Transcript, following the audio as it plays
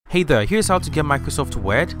Hey there, here's how to get Microsoft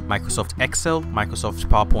Word, Microsoft Excel, Microsoft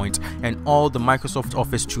PowerPoint, and all the Microsoft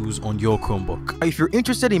Office tools on your Chromebook. If you're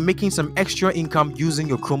interested in making some extra income using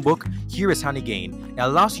your Chromebook, here is Honeygain. It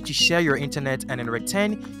allows you to share your internet and in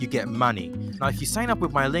return, you get money. Now, if you sign up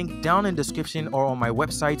with my link down in the description or on my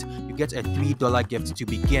website, you get a $3 gift to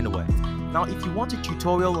begin with. Now, if you want a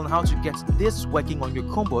tutorial on how to get this working on your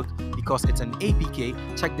Chromebook, because it's an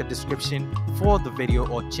APK, check the description for the video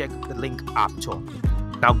or check the link up top.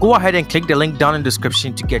 Now go ahead and click the link down in the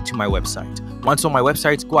description to get to my website. Once on my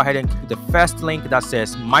website, go ahead and click the first link that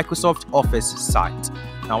says Microsoft Office site.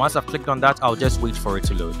 Now once I've clicked on that, I'll just wait for it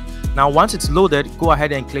to load. Now once it's loaded, go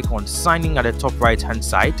ahead and click on sign in at the top right hand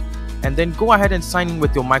side, and then go ahead and sign in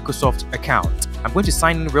with your Microsoft account. I'm going to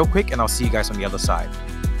sign in real quick and I'll see you guys on the other side.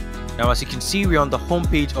 Now as you can see, we're on the home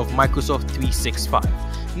page of Microsoft 365.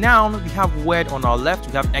 Now we have Word on our left,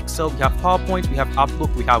 we have Excel, we have PowerPoint, we have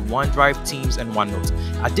Outlook, we have OneDrive, Teams, and OneNote.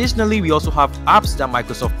 Additionally, we also have apps that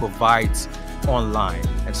Microsoft provides online.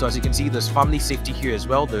 And so as you can see, there's Family Safety here as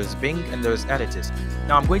well, there's Bing, and there's Editors.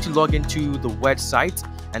 Now I'm going to log into the Word site,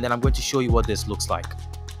 and then I'm going to show you what this looks like.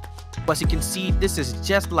 But as you can see, this is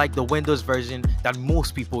just like the Windows version that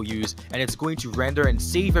most people use, and it's going to render and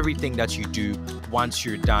save everything that you do once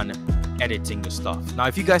you're done editing your stuff. Now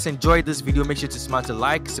if you guys enjoyed this video, make sure to smash the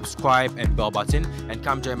like, subscribe, and bell button, and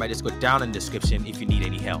come join my Discord down in the description if you need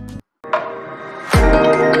any help.